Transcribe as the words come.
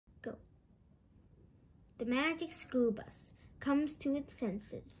The magic school bus comes to its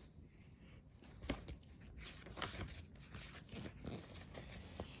senses.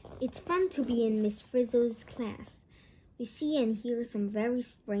 It's fun to be in Miss Frizzle's class. We see and hear some very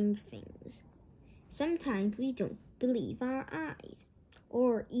strange things. Sometimes we don't believe our eyes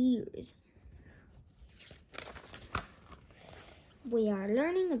or ears. We are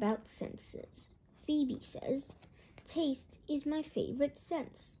learning about senses. Phoebe says, "Taste is my favorite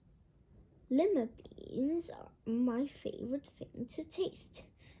sense. Lima beans are my favorite thing to taste."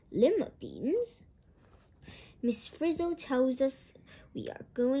 Lima beans? Miss Frizzle tells us we are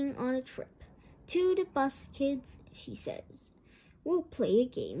going on a trip. "To the bus, kids," she says. "We'll play a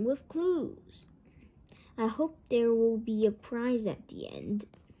game with clues. I hope there will be a prize at the end."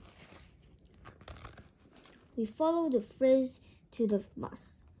 We follow the Frizz to the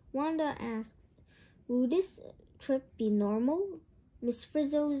bus. Wanda asks, "Will this trip be normal?" "Miss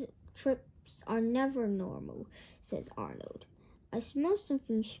Frizzle's trips are never normal," says Arnold. "I smell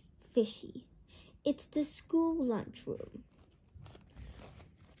something fishy. It's the school lunchroom."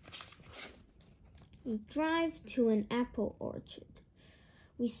 We drive to an apple orchard.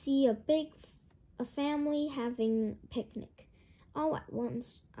 We see a family having a picnic. All at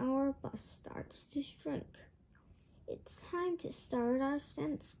once, our bus starts to shrink. It's time to start our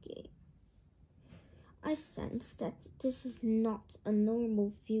sense game. I sense that this is not a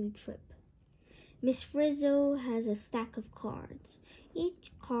normal field trip. Miss Frizzle has a stack of cards.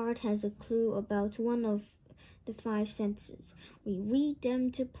 Each card has a clue about one of the 5 senses. We read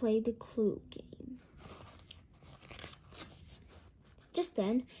them to play the clue game. Just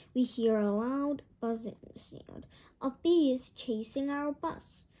then, we hear a loud buzzing sound. A bee is chasing our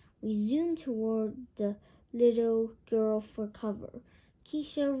bus. We zoom toward the little girl for cover.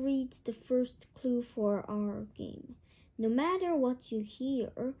 Keisha reads the first clue for our game. No matter what you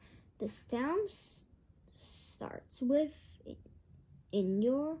hear, the sound starts with in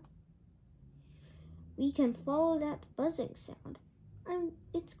your. We can follow that buzzing sound, and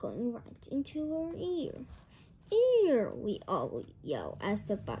it's going right into our ear. "Ear!" we all yell as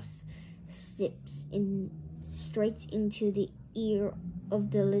the bus zips straight into the ear of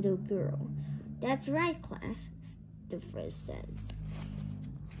the little girl. "That's right, class," the Frizz says.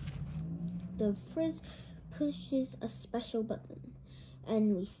 The Frizz pushes a special button,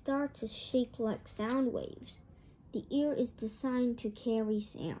 and we start to shake like sound waves. The ear is designed to carry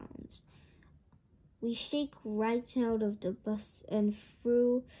sounds. We shake right out of the bus and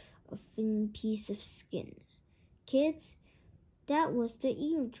through a thin piece of skin. "Kids, that was the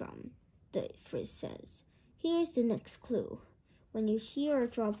eardrum," the Frizz says. "Here's the next clue. When you hear a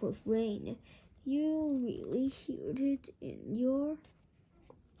drop of rain, you really hear it in your."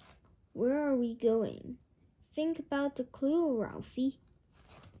 Where are we going? Think about the clue, Ralphie.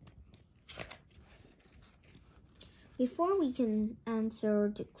 Before we can answer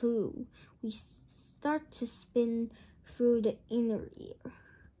the clue, we start to spin through the inner ear.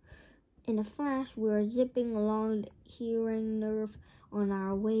 In a flash, we're zipping along the hearing nerve on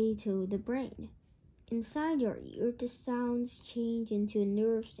our way to the brain. Inside your ear, the sounds change into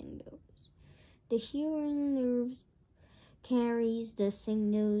nerve signals. The hearing nerve carries the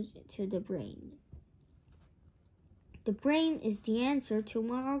signals to the brain. The brain is the answer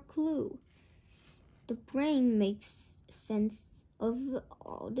to our clue. The brain makes sense of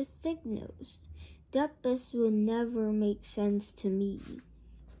all the signals. That bus will never make sense to me.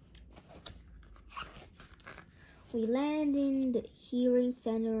 We land in the hearing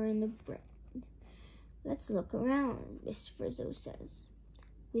center in the brain. "Let's look around," Miss Frizzle says.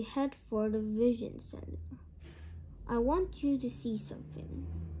 We head for the vision center. "I want you to see something.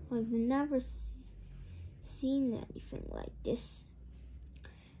 I've never seen anything like this."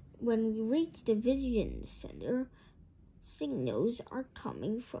 When we reach the vision center, signals are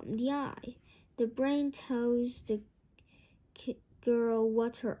coming from the eye. The brain tells the girl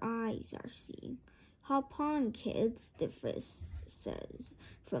what her eyes are seeing. "Hop on, kids," the Frizz says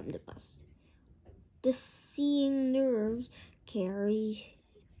from the bus. The seeing nerves carry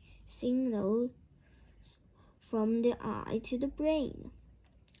signals from the eye to the brain.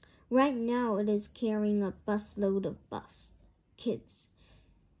 Right now it is carrying a busload of kids.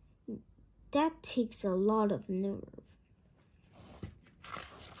 That takes a lot of nerve.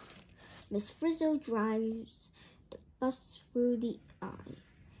 Miss Frizzle drives the bus through the eye.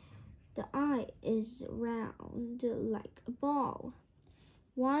 The eye is round like a ball.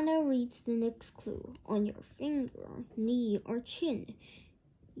 Wanda reads the next clue. On your finger, knee, or chin,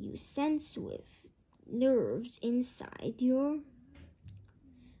 you sense with nerves inside your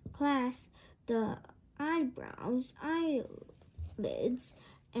class. The eyebrows, eyelids,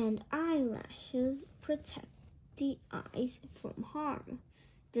 and eyelashes protect the eyes from harm.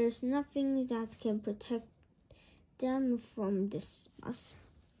 There's nothing that can protect them from this bus.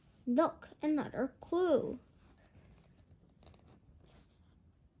 Look, another clue.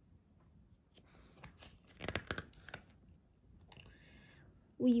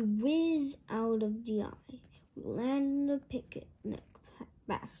 We whiz out of the eye. We land in the picnic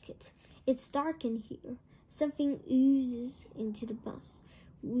basket. It's dark in here. Something oozes into the bus.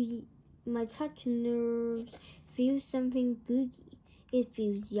 My touch nerves feel something gooey. It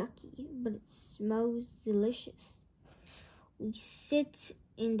feels yucky, but it smells delicious. We sit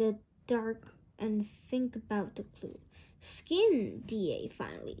in the dark and think about the clue. Skin, DA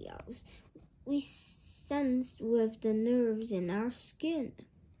finally yells. We sense with the nerves in our skin.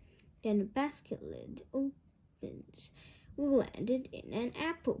 Then the basket lid opens. We landed in an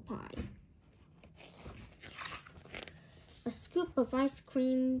apple pie. A scoop of ice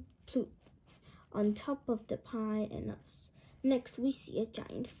cream plop on top of the pie and us. Next, we see a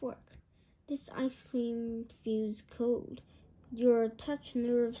giant fork. This ice cream feels cold. Your touch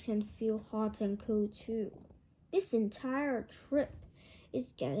nerves can feel hot and cold too. This entire trip is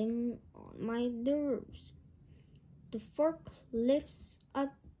getting on my nerves. The fork lifts us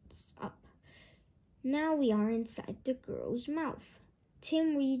up. Now we are inside the girl's mouth.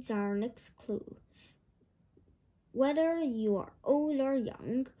 Tim reads our next clue. Whether you are old or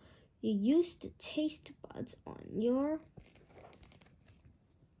young, you use the taste buds on your...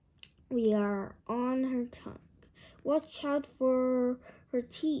 We are on her tongue. Watch out for her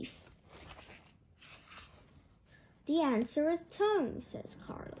teeth. The answer is tongue, says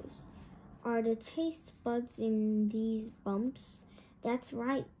Carlos. Are the taste buds in these bumps? That's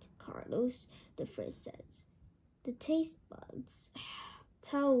right, Carlos, the Frizz says. The taste buds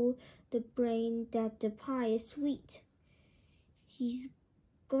tell the brain that the pie is sweet. He's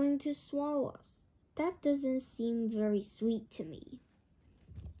going to swallow us. That doesn't seem very sweet to me.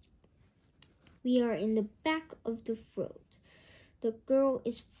 We are in the back of the throat. The girl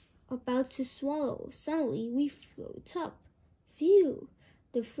is about to swallow. Suddenly, we float up. Phew!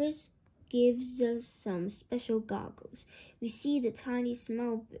 The Frizz gives us some special goggles. We see the tiny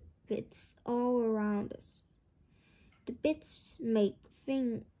small bits all around us. The bits make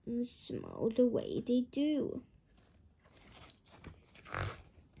things smell the way they do.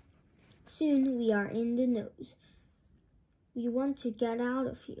 Soon we are in the nose. We want to get out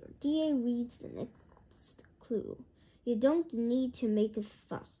of here. DA reads the next clue. You don't need to make a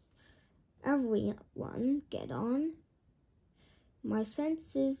fuss. Everyone, get on. My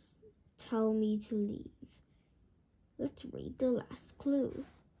senses tell me to leave. Let's read the last clue.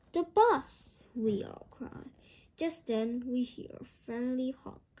 The bus, we all cry. Just then, we hear a friendly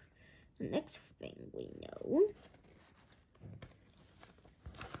honk. The next thing we know,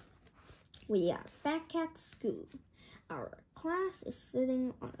 we are back at school. Our class is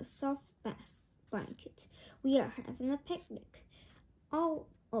sitting on a soft blanket. We are having a picnic. All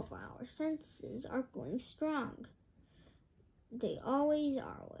of our senses are going strong. They always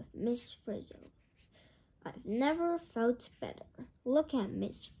are with Miss Frizzle. I've never felt better. Look at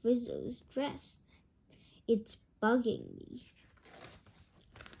Miss Frizzle's dress. It's bugging me.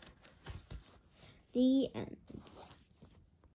 The end.